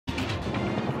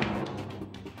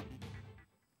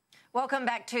Welcome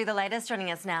back to The Latest.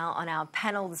 Joining us now on our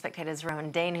panel, The Spectator's Rowan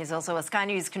Dean, who's also a Sky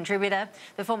News contributor,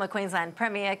 the former Queensland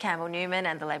Premier Campbell Newman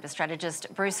and the Labor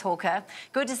strategist Bruce Hawker.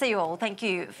 Good to see you all. Thank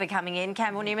you for coming in.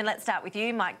 Campbell Newman, let's start with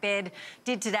you. Mike Baird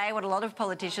did today what a lot of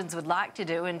politicians would like to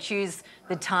do and choose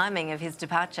the timing of his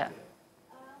departure.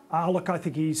 Look, I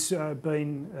think he's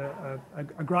been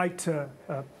a great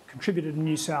contributor to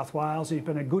New South Wales. He's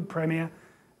been a good Premier.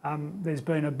 There's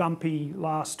been a bumpy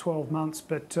last 12 months,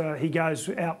 but he goes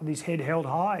out with his head held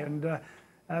high, and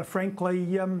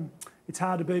frankly, it's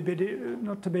hard to be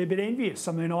not to be a bit envious.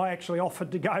 I mean, I actually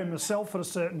offered to go myself at a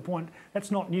certain point.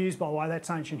 That's not news, by the way. That's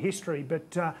ancient history.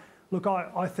 But look,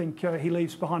 I think he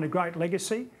leaves behind a great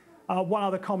legacy. One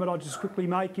other comment I'll just quickly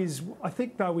make is I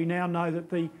think, though, we now know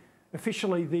that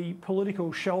officially the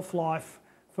political shelf life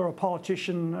for a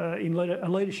politician in a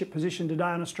leadership position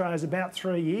today in Australia is about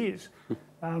 3 years.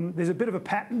 There's a bit of a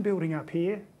pattern building up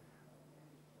here.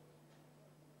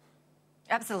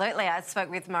 Absolutely. I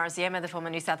spoke with Maurice Yema, the former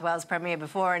New South Wales Premier,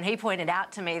 before, and he pointed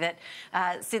out to me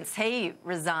that since he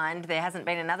resigned, there hasn't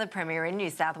been another Premier in New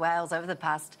South Wales over the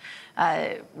past,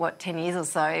 10 years or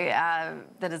so,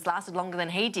 that has lasted longer than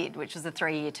he did, which was a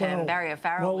 3-year term. Well, Barry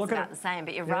O'Farrell was about the same,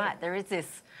 but you're right, there is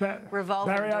this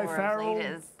revolving door of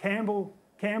leaders.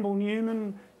 Campbell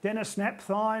Newman, Dennis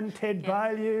Napthine, Ted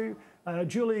Baillieu,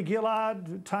 Julia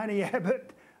Gillard, Tony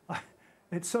Abbott.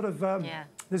 It's sort of,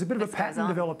 there's a bit of a pattern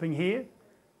developing here.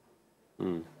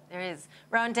 There is.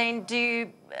 Rowan Dean, do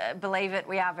you believe it?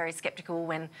 We are very sceptical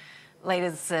when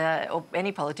leaders or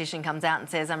any politician comes out and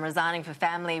says, I'm resigning for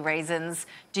family reasons.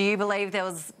 Do you believe there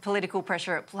was political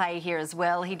pressure at play here as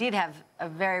well? He did have a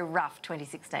very rough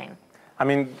 2016. I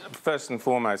mean, first and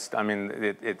foremost, I mean,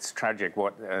 it's tragic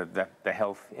what the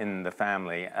health in the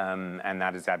family, and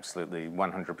that is absolutely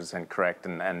 100% correct,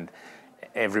 and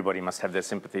everybody must have their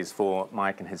sympathies for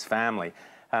Mike and his family.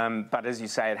 But as you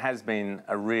say, it has been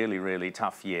a really, really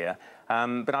tough year.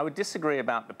 But I would disagree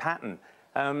about the pattern.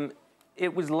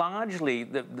 It was largely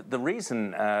the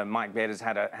reason Mike Baird has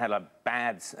had a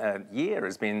bad year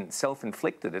has been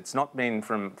self-inflicted. It's not been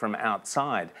from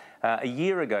outside. A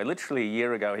year ago, literally a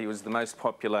year ago, he was the most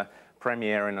popular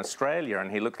Premier in Australia, and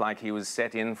he looked like he was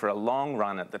set in for a long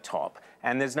run at the top.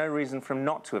 And there's no reason for him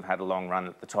not to have had a long run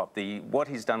at the top. What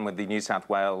he's done with the New South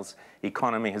Wales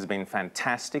economy has been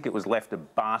fantastic. It was left a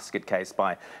basket case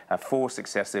by 4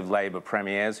 successive Labor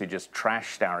premiers who just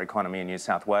trashed our economy in New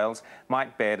South Wales.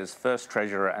 Mike Baird, as first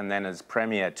Treasurer and then as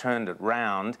Premier, turned it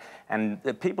round. And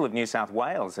the people of New South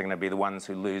Wales are going to be the ones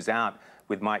who lose out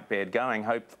with Mike Baird going.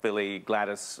 Hopefully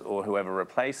Gladys or whoever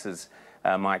replaces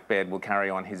Mike Baird will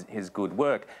carry on his good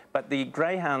work. But the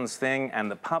greyhounds thing and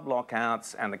the pub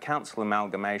lockouts and the council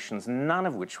amalgamations, none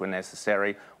of which were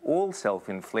necessary, all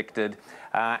self-inflicted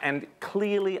and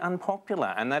clearly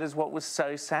unpopular. And that is what was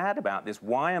so sad about this.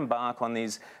 Why embark on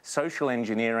these social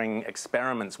engineering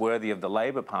experiments worthy of the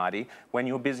Labor Party when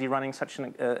you're busy running such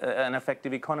an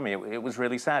effective economy? It was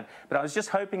really sad. But I was just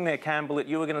hoping there, Campbell, that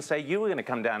you were going to say you were going to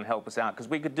come down and help us out, because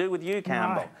we could do with you,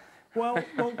 Campbell. No. Well,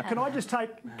 can I just take,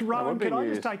 Rowan, can I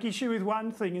just take issue with one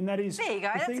thing, and that is... There you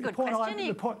go, that's a good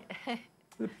question.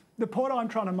 The point I'm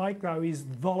trying to make, though, is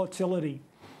volatility.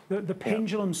 The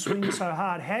pendulum swings so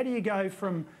hard. How do you go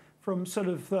from sort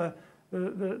of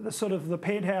the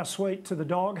penthouse suite to the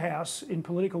doghouse in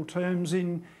political terms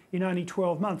in only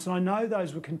 12 months? And I know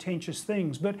those were contentious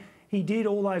things, but he did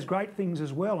all those great things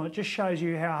as well, and it just shows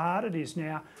you how hard it is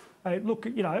now. Look,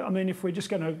 I mean, if we're just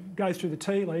going to go through the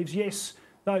tea leaves, yes,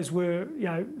 those were,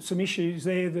 some issues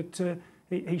there that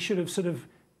he should have sort of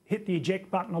hit the eject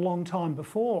button a long time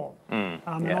before. And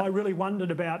I really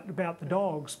wondered about the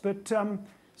dogs. But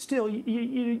still,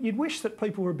 you'd wish that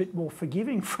people were a bit more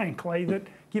forgiving, frankly, that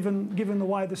given the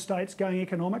way the state's going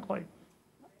economically.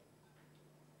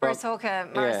 Bruce Hawker,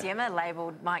 Maurice Yema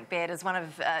labelled Mike Baird as one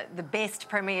of the best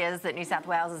premiers that New South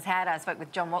Wales has had. I spoke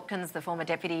with John Watkins, the former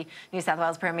Deputy New South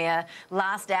Wales Premier,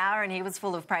 last hour, and he was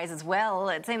full of praise as well.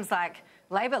 It seems like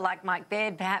Labor like Mike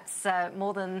Baird, perhaps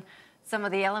more than some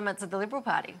of the elements of the Liberal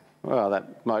Party. Well,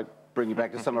 that might bring you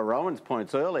back to some of Rowan's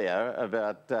points earlier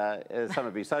about some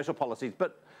of his social policies.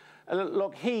 But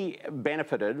look, he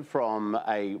benefited from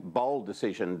a bold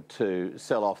decision to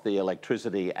sell off the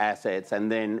electricity assets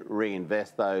and then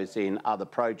reinvest those in other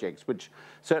projects, which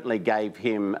certainly gave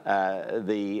him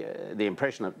the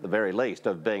impression, at the very least,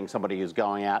 of being somebody who's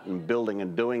going out and building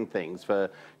and doing things for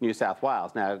New South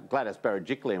Wales. Now, Gladys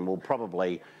Berejiklian will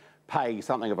probably pay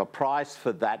something of a price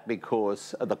for that,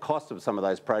 because the cost of some of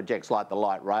those projects like the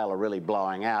light rail are really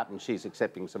blowing out, and she's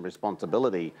accepting some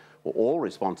responsibility, or all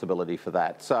responsibility for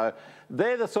that. So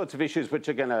they're the sorts of issues which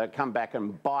are going to come back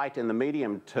and bite in the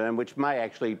medium term, which may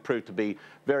actually prove to be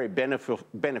very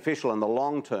beneficial in the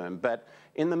long term. But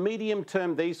in the medium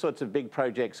term, these sorts of big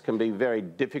projects can be very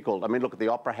difficult. I mean, look at the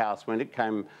Opera House when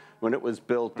it was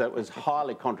built. That was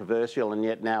highly controversial, and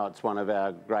yet now it's one of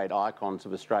our great icons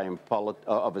of Australian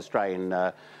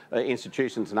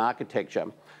institutions and architecture.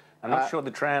 I'm not sure the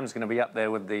tram's going to be up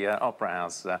there with the Opera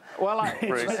House. Well,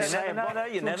 Bruce,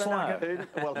 you never know.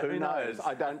 Well, who knows?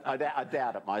 I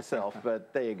doubt it myself,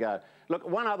 but there you go. Look,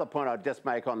 one other point I'd just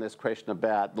make on this question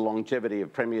about the longevity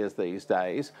of premiers these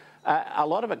days, a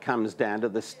lot of it comes down to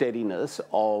the steadiness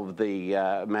of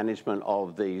the management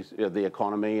of the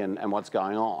economy and what's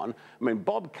going on. I mean,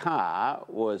 Bob Carr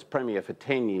was premier for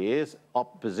 10 years,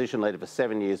 opposition leader for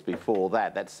 7 years before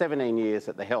that. That's 17 years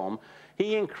at the helm.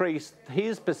 He increased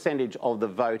his percentage of the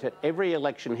vote at every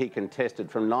election he contested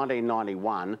from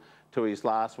 1991 to his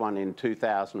last one in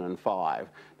 2005.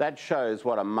 That shows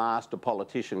what a master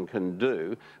politician can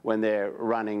do when they're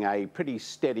running a pretty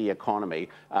steady economy.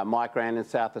 Mike ran in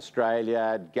South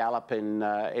Australia, Gallup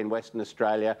in Western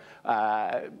Australia,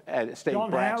 Steve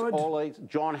Bracks, all these.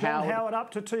 John Howard up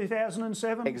to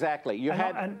 2007. Exactly. You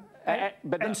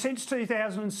and since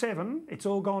 2007, it's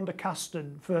all gone to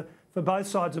custard for both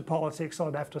sides of politics,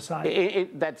 I'd have to say.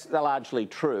 That's largely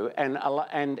true.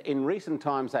 And in recent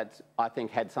times, that's, I think,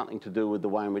 had something to do with the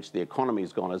way in which the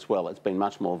economy's gone as well. It's been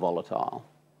much more volatile.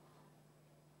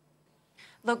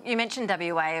 Look, you mentioned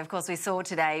WA. Of course, we saw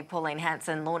today Pauline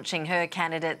Hanson launching her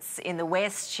candidates in the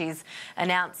West. She's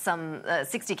announced some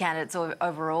 60 candidates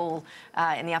overall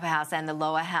in the upper house and the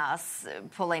lower house.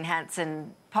 Pauline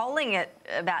Hanson polling at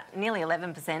about nearly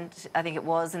 11%, I think it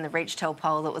was, in the Reach-Tel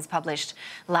poll that was published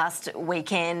last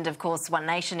weekend. Of course, One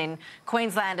Nation in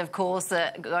Queensland, of course,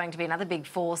 going to be another big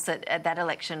force at that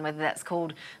election, whether that's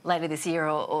called later this year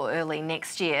or early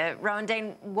next year. Rowan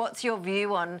Dean, what's your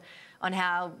view on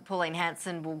how Pauline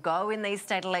Hanson will go in these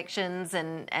state elections,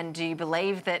 and do you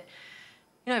believe that,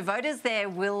 you know, voters there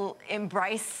will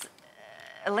embrace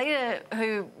a leader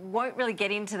who won't really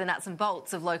get into the nuts and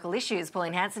bolts of local issues?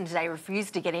 Pauline Hanson today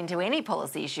refused to get into any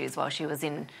policy issues while she was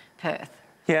in Perth.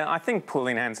 Yeah, I think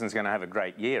Pauline Hanson's going to have a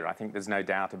great year. I think there's no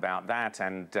doubt about that.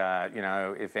 And, you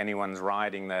know, if anyone's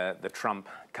riding the Trump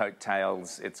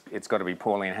coattails, it's got to be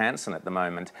Pauline Hanson at the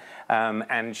moment.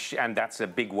 And that's a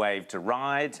big wave to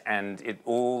ride, and it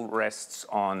all rests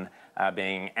on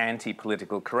being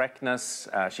anti-political correctness.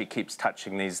 She keeps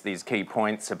touching these key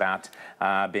points about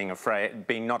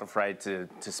being not afraid to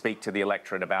speak to the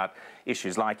electorate about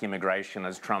issues like immigration,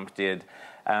 as Trump did.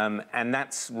 And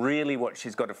that's really what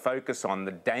she's got to focus on.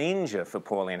 The danger for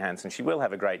Pauline Hanson, she will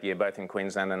have a great year both in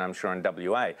Queensland and I'm sure in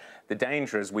WA. The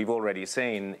danger, as we've already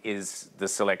seen, is the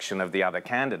selection of the other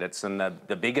candidates, and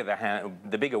the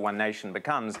bigger One Nation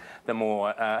becomes, the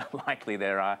more likely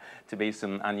there are to be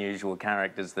some unusual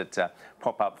characters that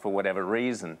pop up for whatever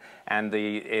reason. And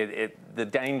the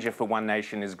danger for One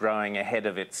Nation is growing ahead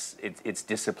of its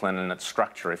discipline and its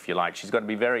structure, if you like. She's got to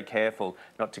be very careful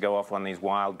not to go off on these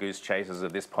wild goose chases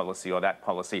of this policy or that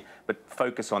policy, but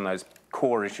focus on those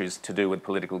core issues to do with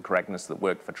political correctness that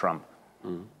worked for Trump.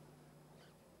 Mm.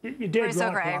 You're dead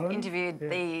right, I interviewed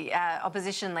the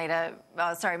opposition leader,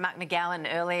 Mark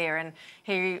McGowan, earlier, and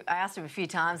I asked him a few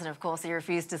times, and of course he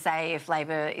refused to say if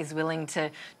Labor is willing to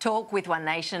talk with One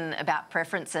Nation about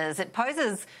preferences. It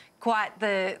poses quite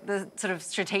the sort of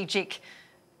strategic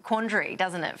quandary,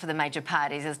 doesn't it, for the major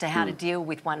parties as to how to deal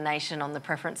with One Nation on the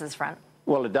preferences front?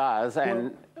 Well, it does,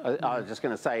 and I was just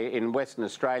going to say, in Western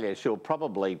Australia, she'll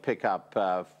probably pick up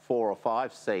 4 or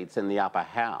 5 seats in the upper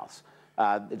house.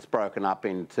 It's broken up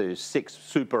into 6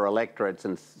 super electorates,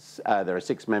 and there are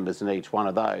 6 members in each one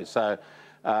of those. So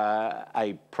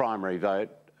a primary vote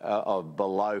of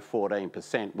below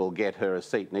 14% will get her a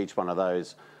seat in each one of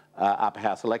those upper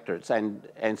house electorates.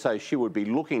 And so she would be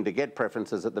looking to get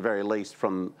preferences at the very least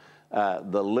from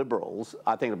the Liberals.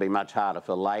 I think it'll be much harder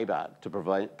for Labor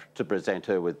to present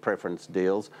her with preference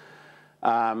deals.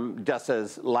 Just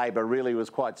as Labor really was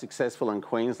quite successful in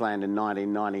Queensland in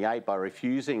 1998 by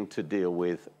refusing to deal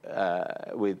with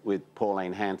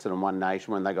Pauline Hanson and One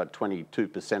Nation when they got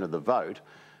 22% of the vote.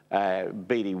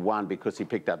 Beattie won because he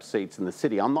picked up seats in the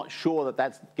city. I'm not sure that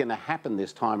that's going to happen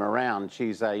this time around.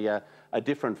 She's a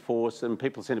different force, and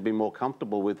people seem to be more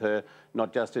comfortable with her,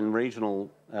 not just in regional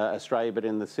Australia, but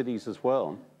in the cities as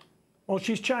well. Well,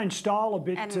 she's changed style a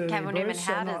bit. And Campbell Newman,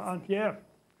 how does...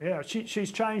 Yeah,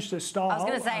 she's changed her style. I was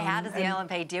going to say, how does the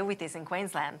LNP deal with this in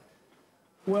Queensland?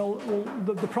 Well,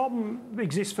 the problem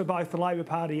exists for both the Labor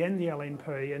Party and the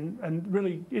LNP, and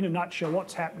really, in a nutshell,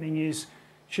 what's happening is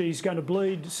she's going to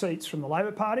bleed seats from the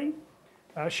Labor Party,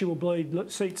 She will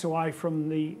bleed seats away from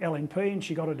the LNP, and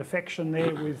she got a defection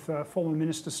there with former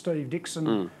Minister Steve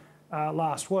Dixon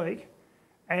last week.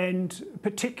 And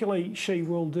particularly, she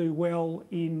will do well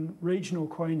in regional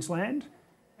Queensland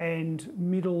and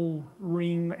middle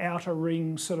ring, outer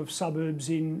ring sort of suburbs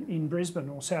in Brisbane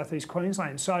or southeast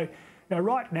Queensland. So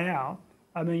right now,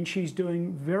 I mean, she's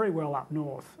doing very well up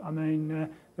north. I mean,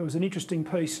 there was an interesting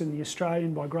piece in The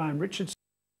Australian by Graham Richards'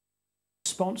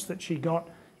 response that she got.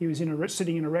 He was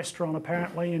sitting in a restaurant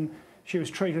apparently, and she was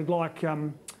treated like,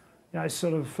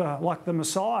 sort of like the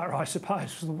Messiah, I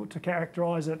suppose, to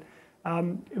characterise it.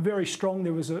 Very strong.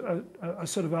 There was a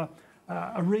sort of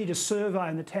a reader survey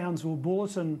in the Townsville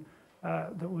Bulletin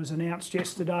that was announced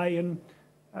yesterday, and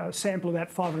a sample of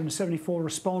about 574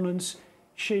 respondents.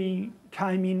 She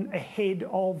came in ahead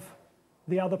of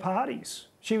the other parties.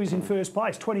 She was in first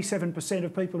place. 27%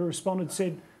 of people who responded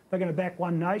said they're going to back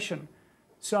One Nation.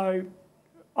 So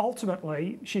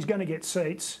ultimately, she's going to get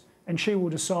seats, and she will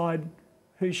decide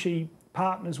who she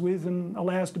partners with and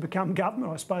allows to become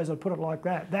government. I suppose I'd put it like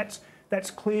that. That's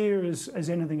clear as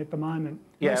anything at the moment.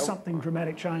 Unless something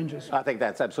dramatic changes. I think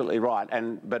that's absolutely right.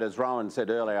 But as Rowan said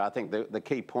earlier, I think the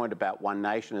key point about One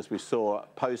Nation, as we saw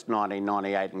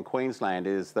post-1998 in Queensland,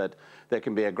 is that there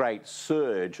can be a great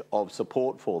surge of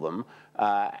support for them.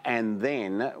 And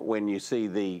then when you see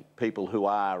the people who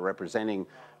are representing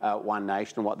One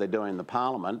Nation and what they're doing in the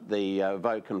parliament, the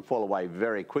vote can fall away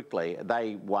very quickly.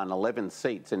 They won 11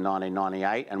 seats in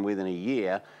 1998, and within a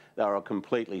year, they were a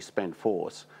completely spent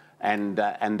force. And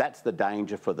that's the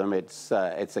danger for them. It's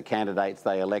the candidates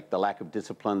they elect, the lack of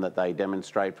discipline that they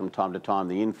demonstrate from time to time,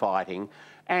 the infighting,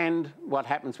 and what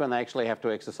happens when they actually have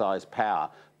to exercise power.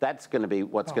 That's going to be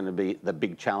what's going to be the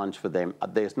big challenge for them.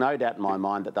 There's no doubt in my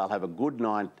mind that they'll have a good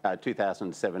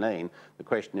 2017. The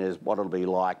question is what it'll be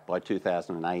like by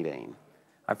 2018.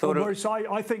 Bruce,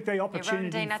 I think the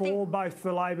opportunity for both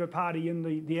the Labor Party and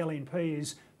the LNP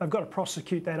is they've got to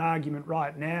prosecute that argument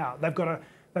right now. They've got to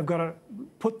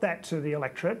put that to the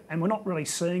electorate, and we're not really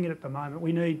seeing it at the moment.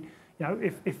 We need,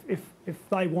 if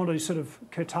they want to sort of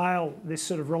curtail this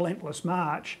sort of relentless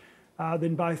march,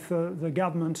 then both the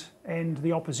government and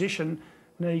the opposition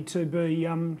need to be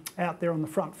out there on the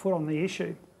front foot on the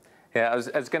issue. Yeah, I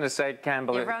was going to say,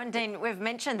 Campbell. Yeah, Rowan Dean, we've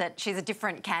mentioned that she's a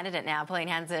different candidate now. Pauline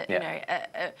Hand's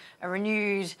a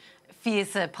renewed,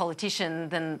 fiercer politician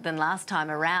than last time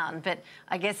around. But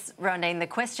I guess, Rowan Dean, the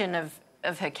question of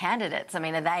her candidates, I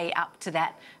mean, are they up to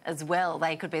that as well?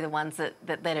 They could be the ones that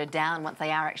let her down once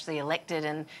they are actually elected,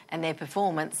 and their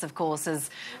performance, of course, as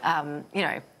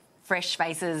fresh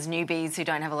faces, newbies who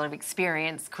don't have a lot of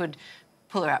experience could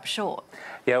pull her up short.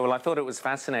 Yeah, well, I thought it was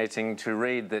fascinating to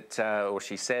read that, or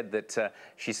she said that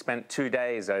she spent 2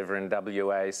 days over in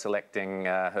WA selecting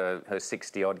her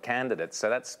 60-odd candidates. So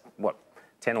that's,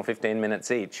 10 or 15 minutes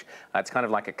each. It's kind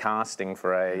of like a casting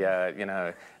for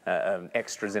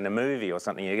extras in a movie or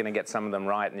something. You're going to get some of them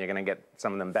right and you're going to get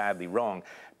some of them badly wrong.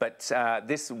 But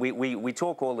we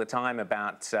talk all the time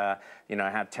about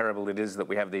how terrible it is that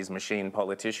we have these machine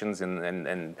politicians,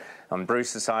 and on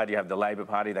Bruce's side you have the Labor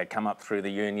Party. They come up through the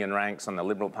union ranks. On the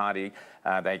Liberal Party,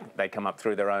 they come up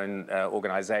through their own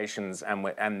organisations,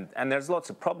 and there's lots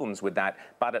of problems with that.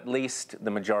 But at least the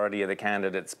majority of the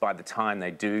candidates, by the time they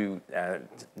do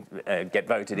get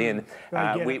voted in,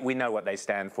 we know what they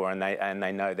stand for, and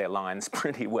they know their lines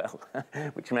pretty well,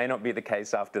 which may not be the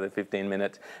case after the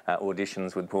 15-minute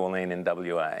auditions with Pauline in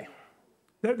WA.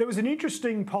 There was an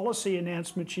interesting policy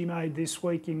announcement she made this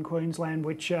week in Queensland,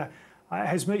 which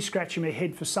has me scratching my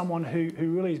head for someone who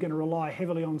really is going to rely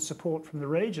heavily on support from the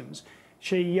regions.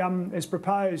 She has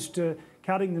proposed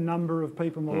cutting the number of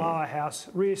people in the lower house,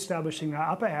 re-establishing the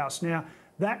upper house. Now,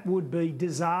 that would be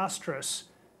disastrous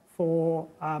for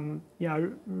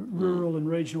rural and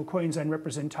regional Queensland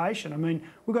representation. I mean,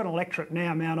 we've got an electorate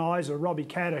now, Mount Isa, Robbie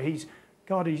Katter. It's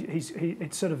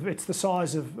the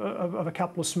size of a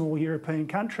couple of small European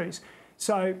countries.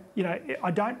 So,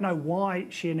 I don't know why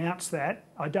she announced that.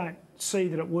 I don't see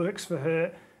that it works for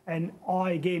her. And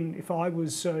if I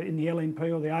was in the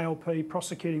LNP or the ALP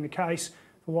prosecuting the case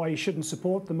for why you shouldn't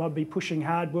support them, I'd be pushing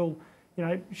hard. Well,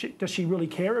 does she really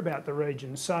care about the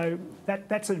region? So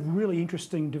that's a really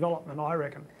interesting development, I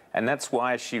reckon. And that's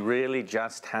why she really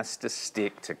just has to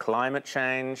stick to climate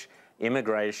change,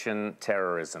 immigration,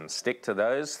 terrorism. Stick to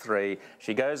those three.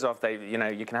 She goes off,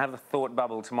 you can have a thought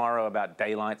bubble tomorrow about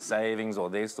daylight savings or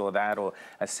this or that or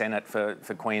a Senate for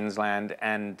Queensland.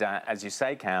 And as you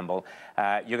say, Campbell,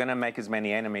 you're going to make as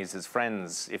many enemies as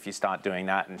friends if you start doing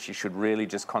that. And she should really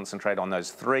just concentrate on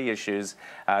those three issues.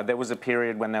 There was a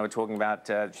period when they were talking about,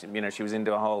 she was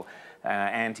into a whole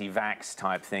anti-vax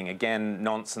type thing. Again,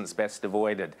 nonsense, best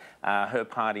avoided. Her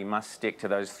party must stick to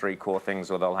those three core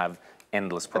things or they'll have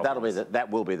endless problems. But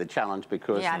that will be the challenge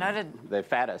because they're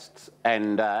faddists,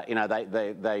 and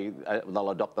they'll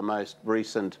adopt the most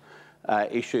recent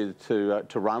issue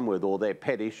to run with, or their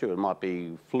pet issue. It might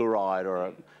be fluoride,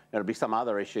 or it'll be some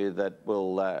other issue that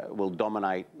will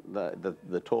dominate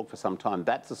the talk for some time.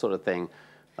 That's the sort of thing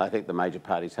I think the major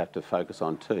parties have to focus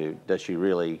on too. Does she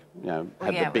really, have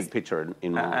the big picture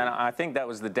in mind? And I think that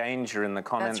was the danger in the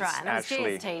comments. That's right. And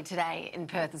actually, it was GST today in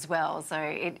Perth as well. So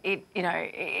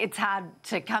it's hard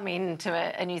to come into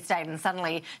a new state and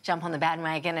suddenly jump on the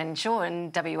bandwagon. And sure,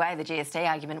 in WA the GST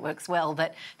argument works well,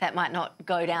 but that might not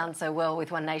go down so well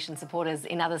with One Nation supporters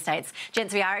in other states.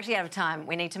 Gents, we are actually out of time.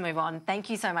 We need to move on. Thank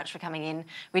you so much for coming in.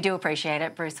 We do appreciate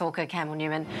it. Bruce Hawker, Campbell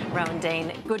Newman, Rowan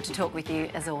Dean. Good to talk with you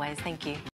as always. Thank you.